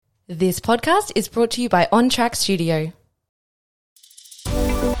This podcast is brought to you by On Track Studio.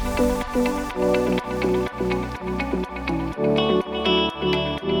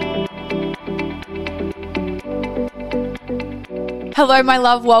 Hello, my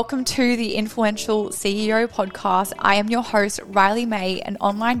love. Welcome to the Influential CEO podcast. I am your host, Riley May, an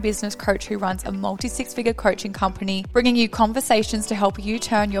online business coach who runs a multi-six-figure coaching company, bringing you conversations to help you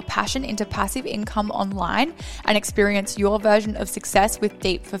turn your passion into passive income online and experience your version of success with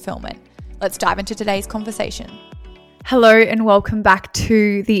deep fulfillment. Let's dive into today's conversation. Hello and welcome back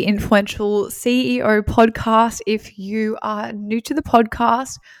to the Influential CEO podcast. If you are new to the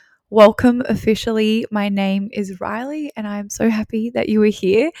podcast, welcome officially. My name is Riley and I'm so happy that you are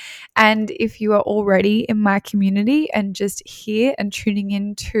here. And if you are already in my community and just here and tuning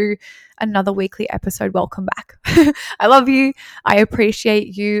in to another weekly episode, welcome back. I love you. I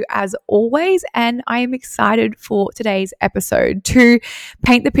appreciate you as always. And I am excited for today's episode. To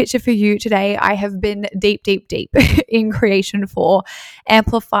paint the picture for you today, I have been deep in creation for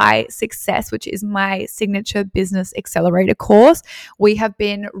Amplify Success, which is my signature business accelerator course. We have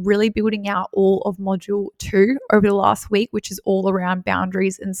been really building out all of module 2 over the last week, which is all around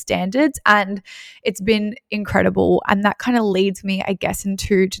boundaries and standards. And it's been incredible. And that kind of leads me, I guess,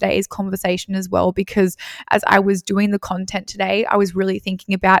 into today's conversation as well, because as I was doing the content today, I was really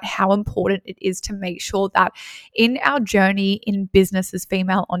thinking about how important it is to make sure that in our journey in business as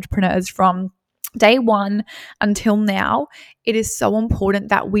female entrepreneurs from day one until now, it is so important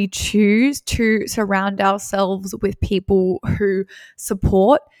that we choose to surround ourselves with people who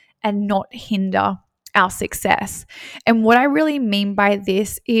support and not hinder our success. And what I really mean by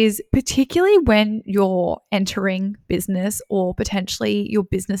this is particularly when you're entering business or potentially your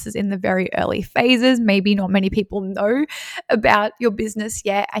business is in the very early phases, maybe not many people know about your business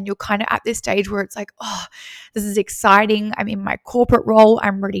yet, and you're kind of at this stage where it's like, oh, this is exciting. I'm in my corporate role.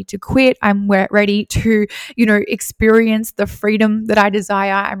 I'm ready to quit. I'm ready to, experience the freedom that I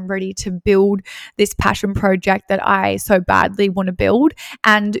desire. I'm ready to build this passion project that I so badly want to build.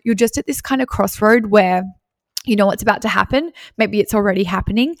 And you're just at this kind of crossroad where you know what's about to happen. Maybe it's already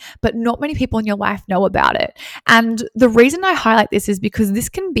happening, but not many people in your life know about it. And the reason I highlight this is because this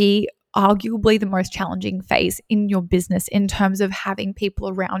can be arguably the most challenging phase in your business in terms of having people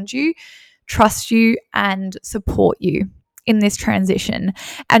around you trust you and support you in this transition.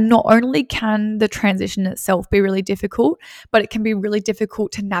 And not only can the transition itself be really difficult, but it can be really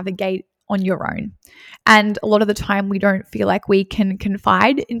difficult to navigate on your own. And a lot of the time we don't feel like we can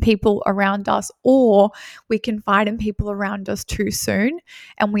confide in people around us, or we confide in people around us too soon,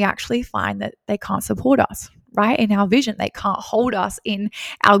 and we actually find that they can't support us, right? In our vision, they can't hold us in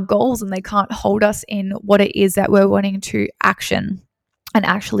our goals, and they can't hold us in what it is that we're wanting to action and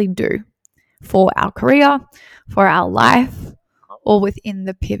actually do for our career, for our life, or within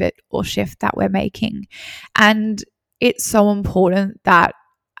the pivot or shift that we're making. And it's so important that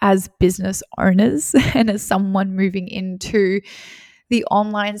as business owners and as someone moving into the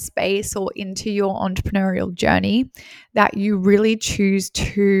online space or into your entrepreneurial journey, that you really choose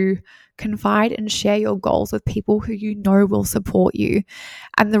to confide and share your goals with people who you know will support you.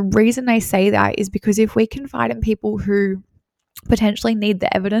 And the reason I say that is because if we confide in people who potentially need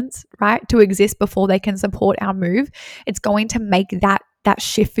the evidence, right, to exist before they can support our move, it's going to make that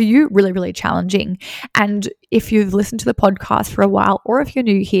shift for you really, really challenging. And if you've listened to the podcast for a while, or if you're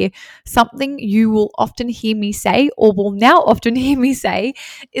new here, something you will often hear me say, or will now often hear me say,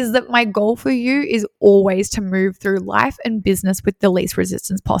 is that my goal for you is always to move through life and business with the least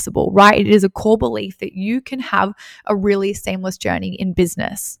resistance possible, right? It is a core belief that you can have a really seamless journey in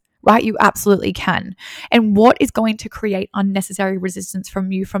business. Right? You absolutely can. And what is going to create unnecessary resistance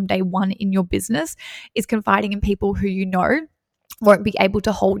from you from day one in your business is confiding in people who you know won't be able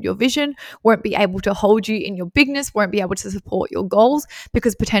to hold your vision, won't be able to hold you in your bigness, won't be able to support your goals,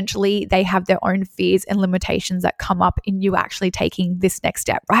 because potentially they have their own fears and limitations that come up in you actually taking this next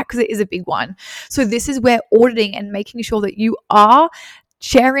step, right? Because it is a big one. So this is where auditing and making sure that you are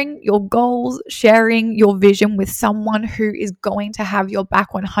sharing your goals, sharing your vision with someone who is going to have your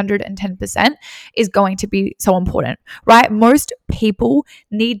back 110% is going to be so important, right? Most people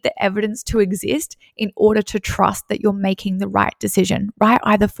need the evidence to exist in order to trust that you're making the right decision, right?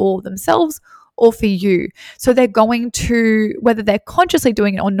 Either for themselves or for you. So they're going to, whether they're consciously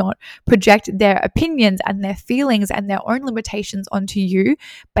doing it or not, project their opinions and their feelings and their own limitations onto you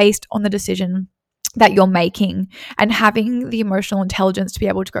based on the decision that you're making, and having the emotional intelligence to be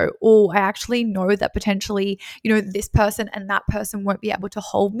able to go, oh, I actually know that potentially, this person and that person won't be able to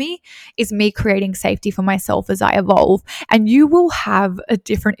hold me, is me creating safety for myself as I evolve. And you will have a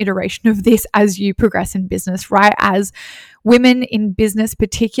different iteration of this as you progress in business, right? As women in business,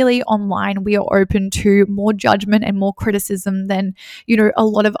 particularly online, we are open to more judgment and more criticism than, a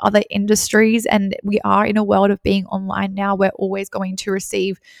lot of other industries. And we are in a world of being online now. We're always going to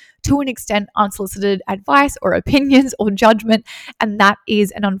receive, to an extent, unsolicited advice or opinions or judgment. And that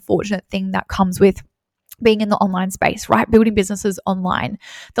is an unfortunate thing that comes with being in the online space, right? Building businesses online.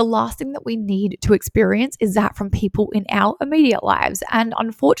 The last thing that we need to experience is that from people in our immediate lives. And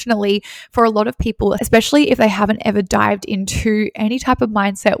unfortunately, for a lot of people, especially if they haven't ever dived into any type of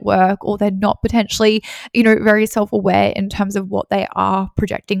mindset work, or they're not potentially, very self-aware in terms of what they are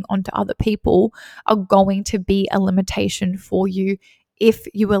projecting onto other people, are going to be a limitation for you if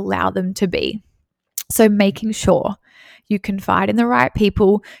you allow them to be. So making sure you confide in the right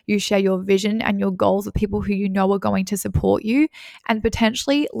people, you share your vision and your goals with people who you know are going to support you, and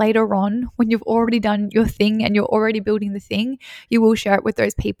potentially later on, when you've already done your thing and you're already building the thing, you will share it with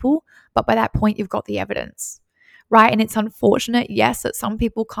those people. But by that point, you've got the evidence, right? And it's unfortunate, yes, that some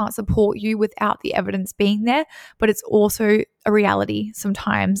people can't support you without the evidence being there, but it's also a reality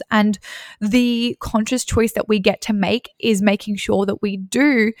sometimes. And the conscious choice that we get to make is making sure that we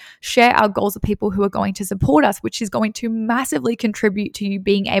do share our goals with people who are going to support us, which is going to massively contribute to you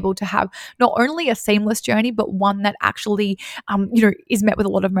being able to have not only a seamless journey, but one that actually, is met with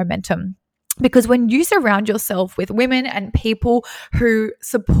a lot of momentum. Because when you surround yourself with women and people who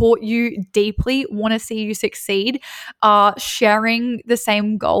support you deeply, want to see you succeed, are sharing the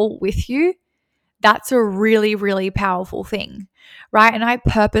same goal with you, that's a really, really powerful thing, right? And I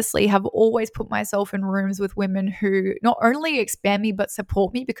purposely have always put myself in rooms with women who not only expand me, but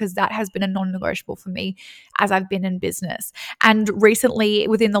support me, because that has been a non-negotiable for me as I've been in business. And recently,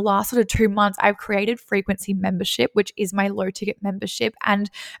 within the last sort of 2 months, I've created Frequency Membership, which is my low ticket membership.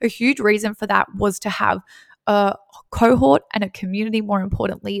 And a huge reason for that was to have a cohort and a community, more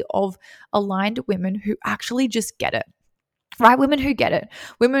importantly, of aligned women who actually just get it. Right? Women who get it,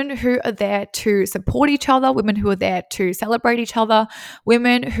 women who are there to support each other, women who are there to celebrate each other,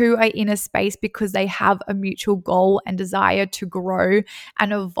 women who are in a space because they have a mutual goal and desire to grow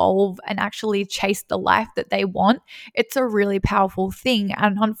and evolve and actually chase the life that they want. It's a really powerful thing.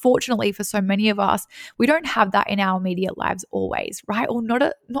 And unfortunately, for so many of us, we don't have that in our immediate lives always, right? Or not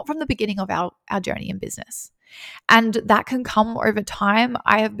from the beginning of our journey in business. And that can come over time.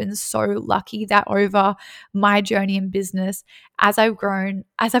 I have been so lucky that over my journey in business, as I've grown,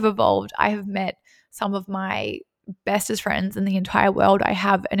 as I've evolved, I have met some of my bestest friends in the entire world. I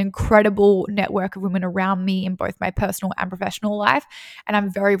have an incredible network of women around me in both my personal and professional life, and I'm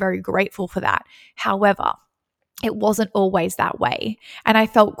very, very grateful for that. However, it wasn't always that way. And I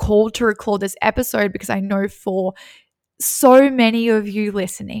felt called to record this episode because I know for so many of you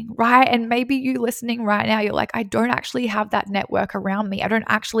listening, right? And maybe you listening right now, you're like, I don't actually have that network around me. I don't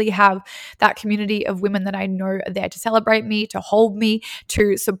actually have that community of women that I know are there to celebrate me, to hold me,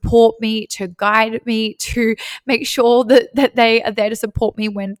 to support me, to guide me, to make sure that they are there to support me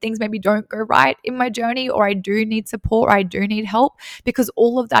when things maybe don't go right in my journey, or I do need support, or I do need help, because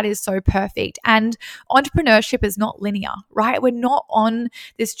all of that is so perfect. And entrepreneurship is not linear, right? We're not on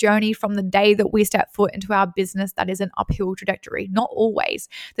this journey from the day that we step foot into our business that is an uphill trajectory. Not always.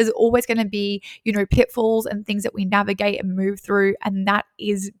 There's always going to be, pitfalls and things that we navigate and move through. And that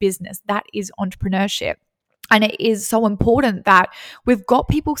is business. That is entrepreneurship. And it is so important that we've got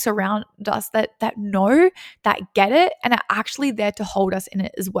people surround us that know, that get it, and are actually there to hold us in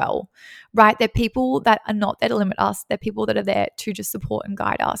it as well, right? They're people that are not there to limit us. They're people that are there to just support and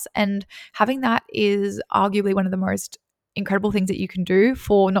guide us. And having that is arguably one of the most incredible things that you can do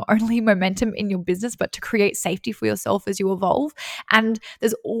for not only momentum in your business, but to create safety for yourself as you evolve. And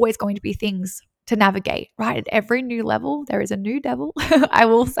there's always going to be things to navigate, right? At every new level, there is a new devil. I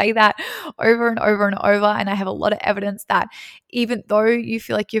will say that over and over and over. And I have a lot of evidence that even though you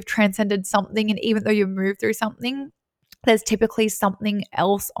feel like you've transcended something, and even though you've moved through something, there's typically something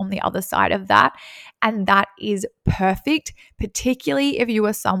else on the other side of that. And that is perfect, particularly if you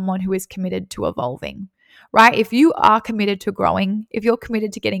are someone who is committed to evolving. Right? If you are committed to growing, if you're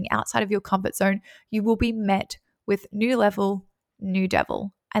committed to getting outside of your comfort zone, you will be met with new level, new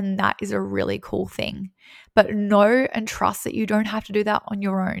devil. And that is a really cool thing. But know and trust that you don't have to do that on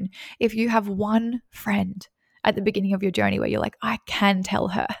your own. If you have one friend at the beginning of your journey where you're like, I can tell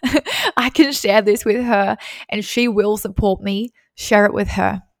her, I can share this with her and she will support me, share it with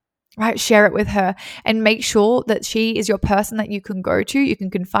her. right? Share it with her and make sure that she is your person that you can go to, you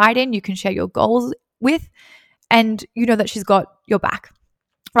can confide in, you can share your goals with, and you know that she's got your back,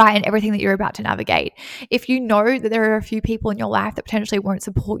 right? And everything that you're about to navigate. If you know that there are a few people in your life that potentially won't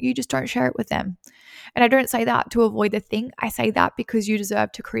support you, just don't share it with them. And I don't say that to avoid the thing. I say that because you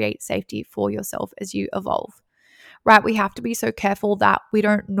deserve to create safety for yourself as you evolve, right? We have to be so careful that we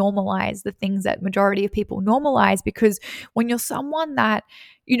don't normalize the things that majority of people normalize, because when you're someone that,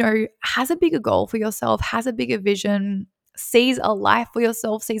 you know, has a bigger goal for yourself, has a bigger vision, sees a life for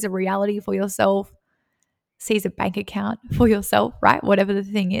yourself, sees a reality for yourself, sees a bank account for yourself, right? Whatever the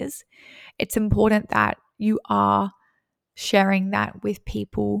thing is, it's important that you are sharing that with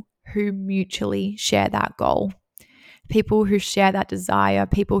people who mutually share that goal, people who share that desire,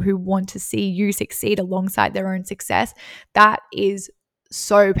 people who want to see you succeed alongside their own success. That is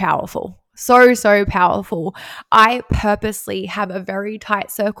so powerful. So powerful. I purposely have a very tight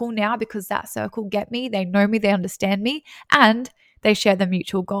circle now because that circle get me, they know me, they understand me, and they share the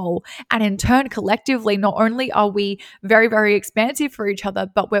mutual goal. And in turn, collectively, not only are we very, very expansive for each other,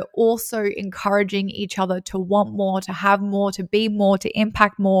 but we're also encouraging each other to want more, to have more, to be more, to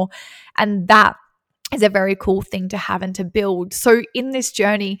impact more. And that is a very cool thing to have and to build. So in this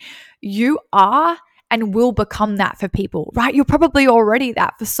journey, you are and will become that for people, right? You're probably already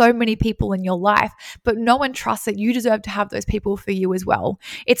that for so many people in your life, but no one trusts that you deserve to have those people for you as well.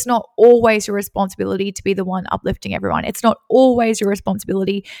 It's not always your responsibility to be the one uplifting everyone. It's not always your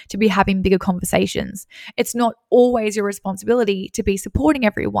responsibility to be having bigger conversations. It's not always your responsibility to be supporting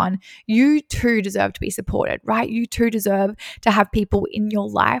everyone. You too deserve to be supported, right? You too deserve to have people in your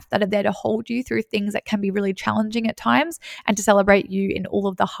life that are there to hold you through things that can be really challenging at times, and to celebrate you in all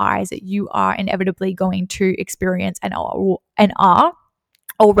of the highs that you are inevitably going to experience and are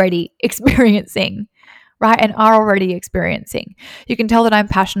already experiencing, right? And are already experiencing. You can tell that I'm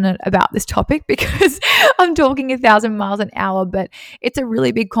passionate about this topic because I'm talking 1,000 miles an hour, but it's a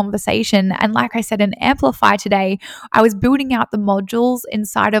really big conversation. And like I said, in Amplify today, I was building out the modules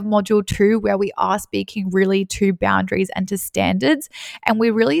inside of module 2, where we are speaking really to boundaries and to standards. And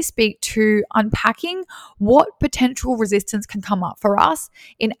we really speak to unpacking what potential resistance can come up for us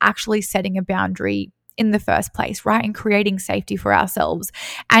in actually setting a boundary in the first place, right? And creating safety for ourselves.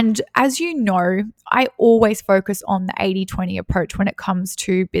 And as you know, I always focus on the 80-20 approach when it comes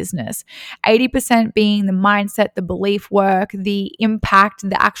to business. 80% being the mindset, the belief work, the impact,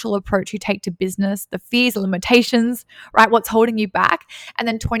 the actual approach you take to business, the fears, the limitations, right? What's holding you back. And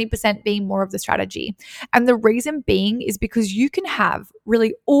then 20% being more of the strategy. And the reason being is because you can have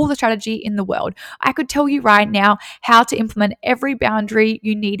really all the strategy in the world. I could tell you right now how to implement every boundary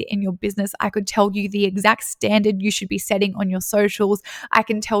you need in your business. I could tell you the exact standard you should be setting on your socials. I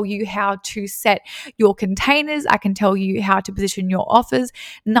can tell you how to set your containers. I can tell you how to position your offers.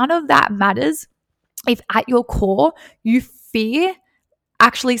 None of that matters if at your core you fear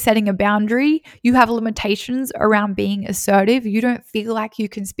actually setting a boundary, you have limitations around being assertive, you don't feel like you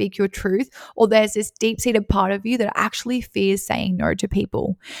can speak your truth, or there's this deep-seated part of you that actually fears saying no to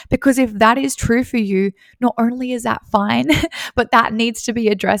people. Because if that is true for you, not only is that fine, but that needs to be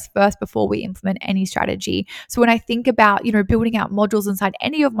addressed first before we implement any strategy. So when I think about, building out modules inside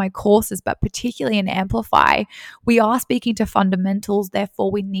any of my courses, but particularly in Amplify, we are speaking to fundamentals,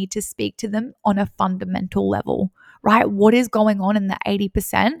 therefore we need to speak to them on a fundamental level. Right? What is going on in the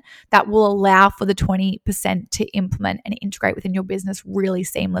 80% that will allow for the 20% to implement and integrate within your business really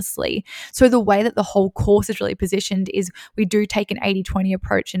seamlessly? So the way that the whole course is really positioned is we do take an 80-20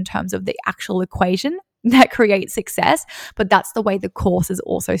 approach in terms of the actual equation that creates success, but that's the way the course is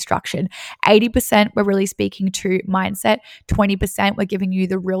also structured. 80% we're really speaking to mindset, 20% we're giving you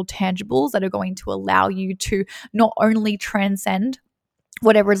the real tangibles that are going to allow you to not only transcend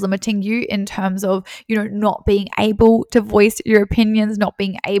whatever is limiting you in terms of, not being able to voice your opinions, not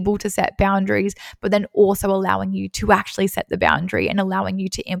being able to set boundaries, but then also allowing you to actually set the boundary and allowing you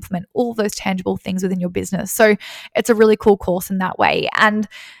to implement all those tangible things within your business. So it's a really cool course in that way. And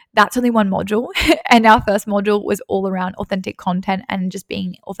that's only one module. And our first module was all around authentic content and just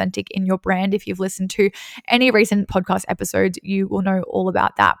being authentic in your brand. If you've listened to any recent podcast episodes, you will know all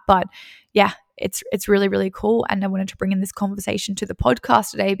about that. But yeah, it's really, really cool. And I wanted to bring in this conversation to the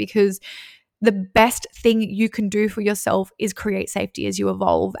podcast today because the best thing you can do for yourself is create safety as you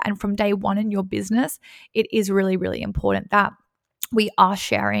evolve. And from day one in your business, it is really, really important that we are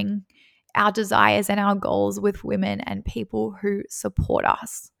sharing our desires and our goals with women and people who support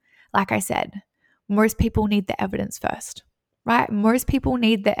us. Like I said, most people need the evidence first, right? Most people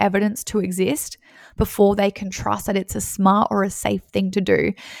need the evidence to exist before they can trust that it's a smart or a safe thing to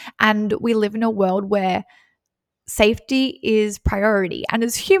do. And we live in a world where safety is priority. And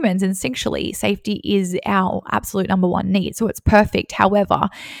as humans, instinctually, safety is our absolute number one need. So it's perfect. However,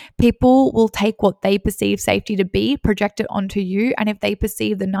 people will take what they perceive safety to be, project it onto you. And if they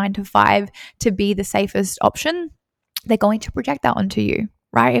perceive the 9 to 5 to be the safest option, they're going to project that onto you,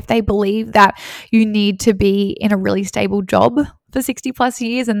 right? If they believe that you need to be in a really stable job for 60 plus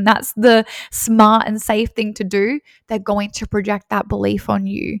years and that's the smart and safe thing to do, they're going to project that belief on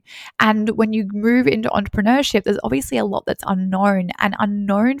you. And when you move into entrepreneurship, there's obviously a lot that's unknown, and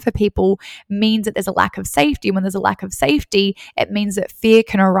unknown for people means that there's a lack of safety. When there's a lack of safety, it means that fear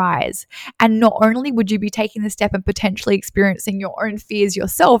can arise. And not only would you be taking the step and potentially experiencing your own fears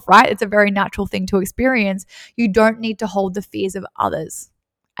yourself, right? It's a very natural thing to experience. You don't need to hold the fears of others.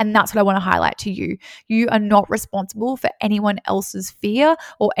 And that's what I want to highlight to you. You are not responsible for anyone else's fear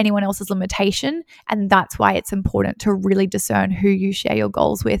or anyone else's limitation. And that's why it's important to really discern who you share your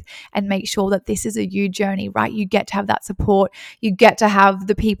goals with and make sure that this is a you journey, right? You get to have that support. You get to have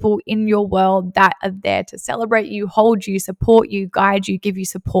the people in your world that are there to celebrate you, hold you, support you, guide you, give you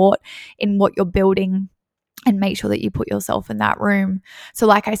support in what you're building, and make sure that you put yourself in that room. So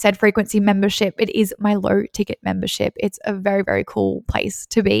like I said, Frequency membership, it is my low ticket membership. It's a very, very cool place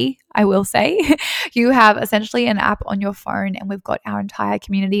to be, I will say. You have essentially an app on your phone and we've got our entire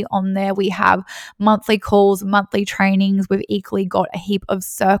community on there. We have monthly calls, monthly trainings. We've equally got a heap of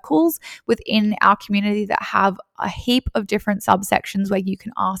circles within our community that have a heap of different subsections where you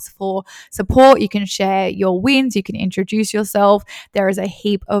can ask for support, you can share your wins, you can introduce yourself. There is a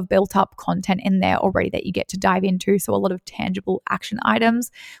heap of built up content in there already that you get to dive into. So a lot of tangible action items.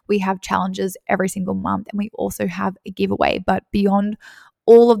 We have challenges every single month and we also have a giveaway. But beyond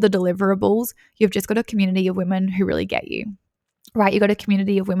all of the deliverables, you've just got a community of women who really get you. Right, you got a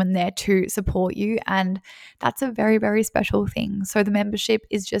community of women there to support you, and that's a very, very special thing. So the membership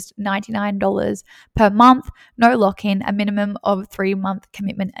is just $99 per month, no lock-in, a minimum of 3-month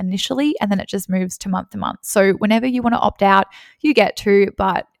commitment initially, and then it just moves to month. So whenever you want to opt out, you get to,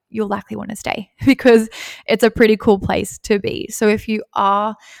 but you'll likely want to stay because it's a pretty cool place to be. So if you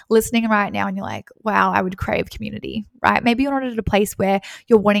are listening right now and you're like, wow, I would crave community, right? Maybe you're not at a place where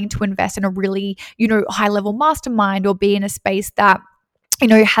you're wanting to invest in a really, high level mastermind or be in a space that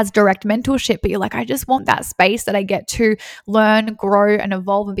has direct mentorship, but you're like, I just want that space that I get to learn, grow, and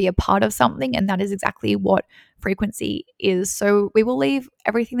evolve and be a part of something. And that is exactly what Frequency is. So we will leave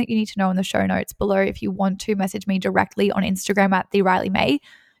everything that you need to know in the show notes below. If you want to message me directly on Instagram at @TheRileyMay,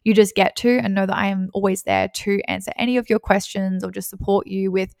 you just get to, and know that I am always there to answer any of your questions or just support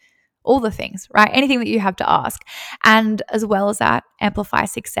you with all the things, right? Anything that you have to ask. And as well as that, Amplify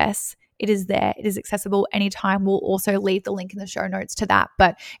Success. It is there. It is accessible anytime. We'll also leave the link in the show notes to that.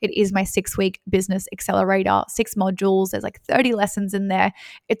 But it is my 6-week business accelerator, 6 modules. There's like 30 lessons in there.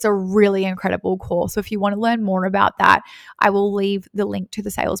 It's a really incredible course. So if you want to learn more about that, I will leave the link to the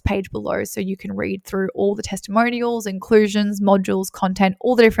sales page below so you can read through all the testimonials, inclusions, modules, content,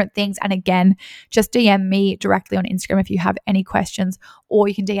 all the different things. And again, just DM me directly on Instagram if you have any questions, or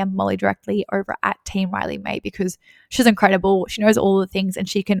you can DM Molly directly over at Team Riley May because she's incredible. She knows all the things and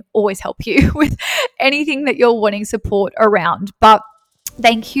she can always help you with anything that you're wanting support around. But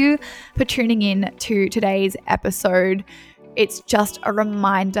thank you for tuning in to today's episode. It's just a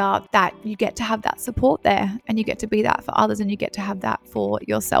reminder that you get to have that support there and you get to be that for others and you get to have that for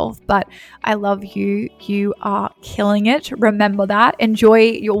yourself. But I love you. You are killing it. Remember that. Enjoy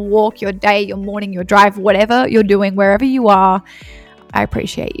your walk, your day, your morning, your drive, whatever you're doing, wherever you are. I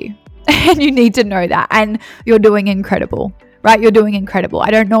appreciate you. And you need to know that. And you're doing incredible, right? You're doing incredible.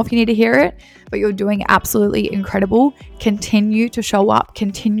 I don't know if you need to hear it, but you're doing absolutely incredible. Continue to show up.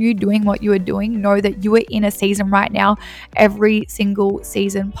 Continue doing what you are doing. Know that you are in a season right now. Every single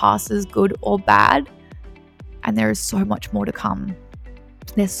season passes, good or bad. And there is so much more to come.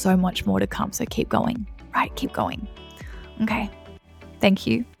 There's so much more to come. So keep going, right? Keep going. Okay. Thank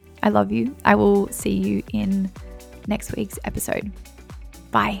you. I love you. I will see you in next week's episode.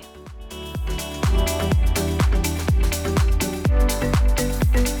 Bye.